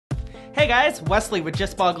Hey guys, Wesley with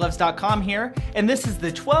JustBallGloves.com here, and this is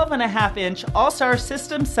the 12.5-inch All-Star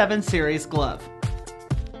System 7 Series glove.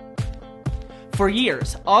 For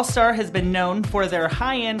years, All-Star has been known for their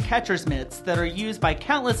high-end catcher's mitts that are used by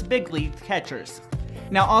countless big league catchers.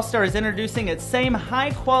 Now All-Star is introducing its same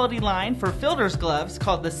high-quality line for fielders gloves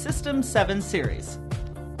called the System 7 Series.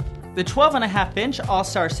 The 12.5-inch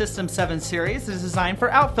All-Star System 7 Series is designed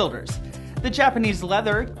for outfielders. The Japanese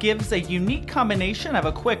leather gives a unique combination of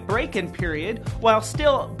a quick break-in period while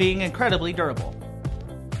still being incredibly durable.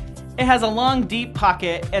 It has a long, deep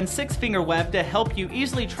pocket and 6-finger web to help you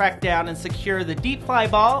easily track down and secure the deep fly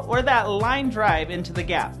ball or that line drive into the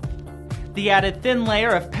gap. The added thin layer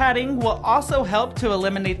of padding will also help to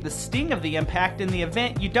eliminate the sting of the impact in the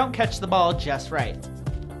event you don't catch the ball just right.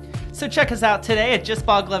 So check us out today at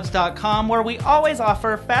JustBallGloves.com, where we always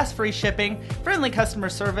offer fast free shipping, friendly customer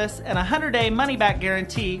service, and a 100-day money-back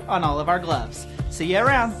guarantee on all of our gloves. See you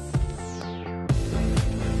around!